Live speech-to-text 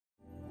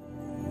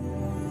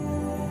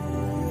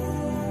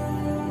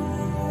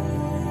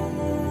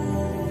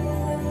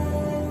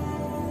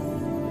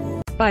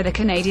by the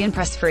Canadian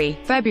Press Free,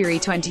 February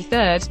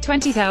 23,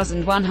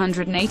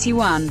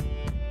 20,181.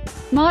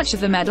 March of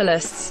the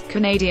Medalists.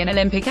 Canadian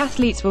Olympic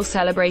athletes will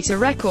celebrate a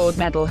record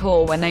medal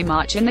haul when they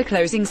march in the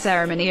closing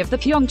ceremony of the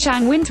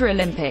Pyeongchang Winter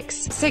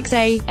Olympics, 6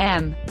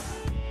 a.m.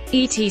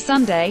 ET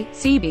Sunday,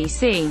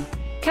 CBC.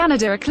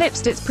 Canada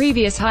eclipsed its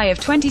previous high of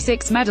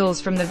 26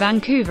 medals from the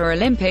Vancouver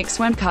Olympics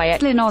when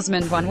Kaitlyn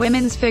Osmond won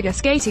women's figure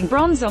skating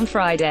bronze on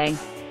Friday.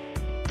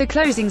 The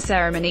closing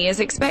ceremony is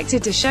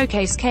expected to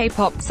showcase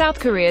K-pop, South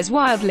Korea's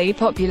wildly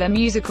popular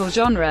musical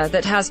genre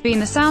that has been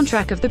the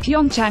soundtrack of the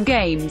Pyeongchang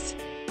Games.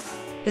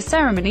 The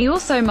ceremony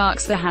also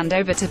marks the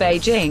handover to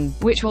Beijing,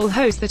 which will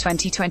host the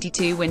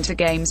 2022 Winter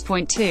Games.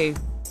 Point 2.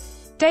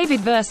 David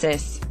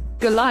vs.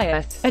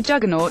 Goliath. A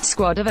juggernaut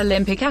squad of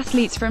Olympic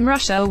athletes from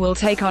Russia will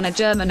take on a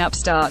German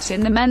upstart in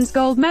the men's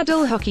gold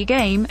medal hockey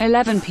game,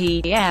 11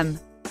 p.m.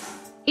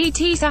 ET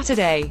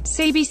Saturday,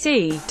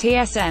 CBC,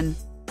 TSN.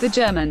 The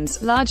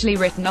Germans, largely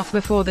written off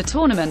before the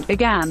tournament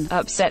began,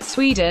 upset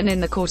Sweden in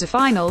the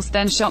quarterfinals,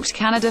 then shocked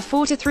Canada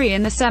 4-3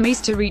 in the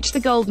semis to reach the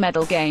gold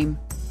medal game.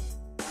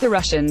 The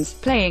Russians,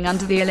 playing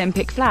under the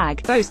Olympic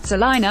flag, boasts a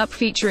lineup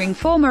featuring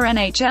former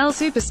NHL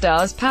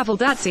superstars Pavel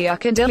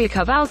Datsyuk and Ilya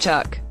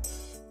Kovalchuk.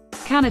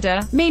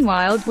 Canada,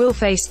 meanwhile, will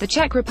face the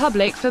Czech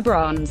Republic for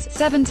bronze,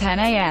 7:10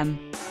 a.m.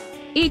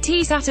 ET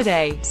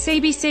Saturday,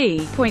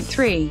 CBC. Point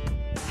 3.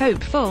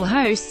 Hopeful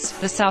hosts.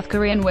 The South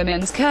Korean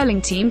women's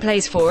curling team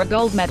plays for a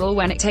gold medal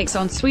when it takes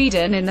on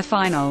Sweden in the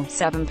final,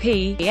 7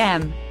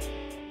 p.m.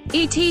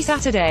 ET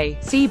Saturday,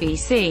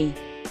 CBC.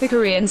 The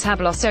Koreans have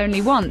lost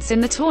only once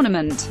in the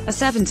tournament, a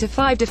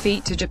 7-5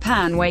 defeat to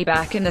Japan way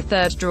back in the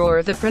third draw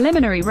of the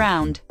preliminary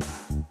round.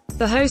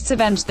 The hosts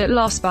avenged that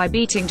loss by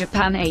beating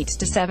Japan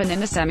 8-7 in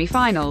the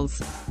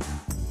semi-finals.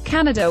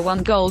 Canada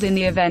won gold in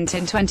the event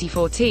in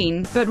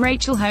 2014, but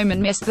Rachel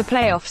Homan missed the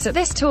playoffs at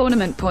this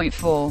tournament. Point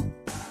 4.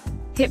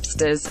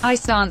 Hipsters.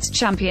 Ice dance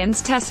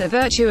champions Tessa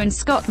Virtue and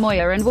Scott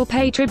Moyer and will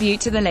pay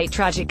tribute to the late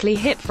tragically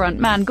hip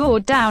frontman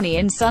Gord Downey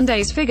in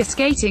Sunday's figure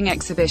skating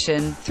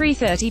exhibition,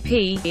 3:30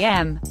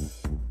 p.m.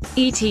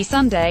 ET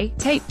Sunday.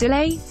 Tape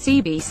delay,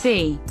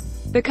 CBC.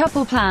 The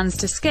couple plans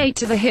to skate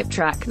to the hip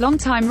track.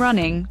 Long-time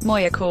running,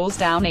 Moyer calls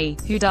Downey,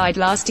 who died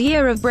last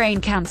year of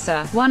brain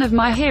cancer, one of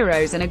my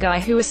heroes and a guy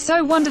who was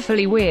so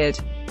wonderfully weird.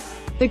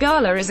 The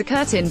gala is a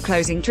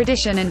curtain-closing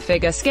tradition in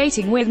figure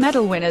skating with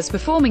medal winners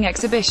performing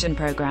exhibition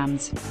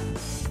programs.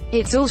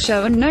 It's all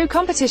show and no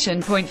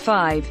competition. Point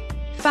 5.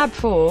 Fab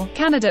 4.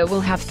 Canada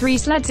will have 3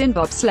 sleds in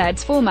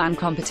bobsled's 4-man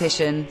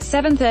competition,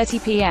 7:30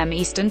 p.m.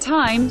 Eastern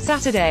Time,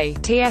 Saturday,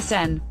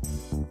 TSN.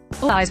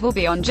 All eyes will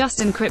be on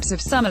Justin Cripps of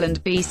Summerland,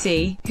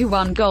 BC, who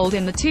won gold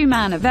in the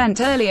 2-man event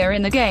earlier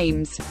in the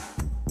Games.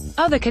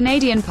 Other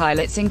Canadian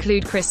pilots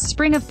include Chris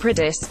Spring of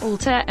Pridis,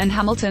 Alta, and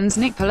Hamilton's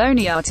Nick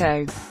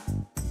Poloniato.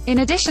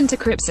 In addition to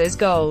Cripps's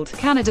gold,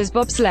 Canada's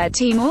bobsled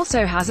team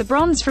also has a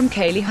bronze from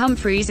Kaylee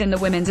Humphries in the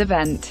women's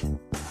event.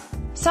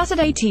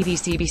 Saturday TV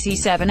CBC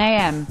 7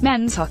 a.m.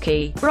 Men's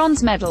hockey.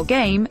 Bronze medal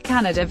game,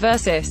 Canada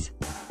vs.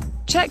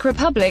 Czech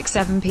Republic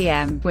 7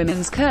 p.m.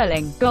 Women's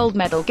curling. Gold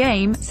medal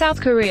game,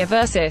 South Korea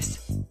vs.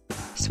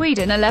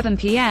 Sweden 11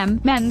 p.m.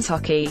 Men's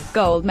hockey.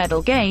 Gold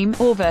medal game,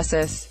 or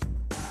vs.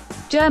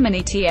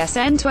 Germany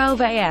TSN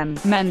 12 a.m.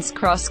 Men's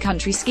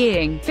cross-country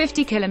skiing,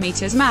 50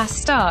 km mass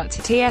start,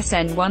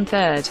 TSN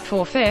 1/3,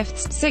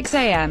 4/5, 6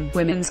 a.m.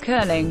 Women's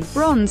curling,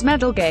 bronze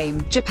medal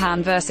game,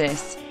 Japan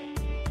vs.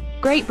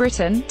 Great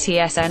Britain,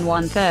 TSN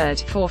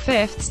 1/3,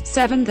 4/5,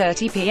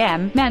 7:30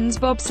 p.m. Men's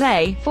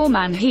bobsleigh,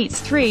 4-man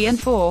heats 3 and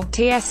 4,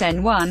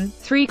 TSN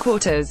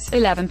 1/3,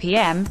 11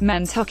 p.m.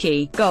 Men's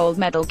hockey, gold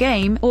medal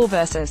game, or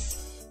vs.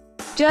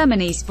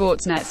 Germany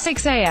Sportsnet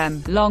 6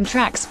 a.m. Long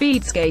track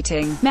speed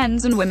skating,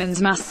 men's and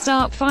women's mass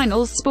start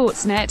finals,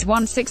 Sportsnet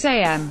 1 6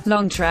 a.m.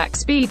 Long track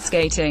speed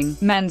skating,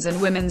 men's and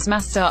women's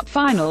mass start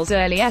finals,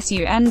 early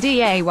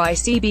SUNDAY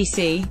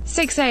CBC,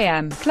 6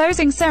 a.m.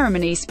 Closing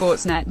ceremony,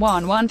 Sportsnet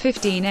 1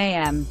 1:15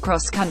 a.m.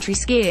 Cross country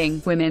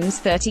skiing, women's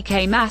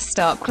 30K mass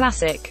start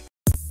classic,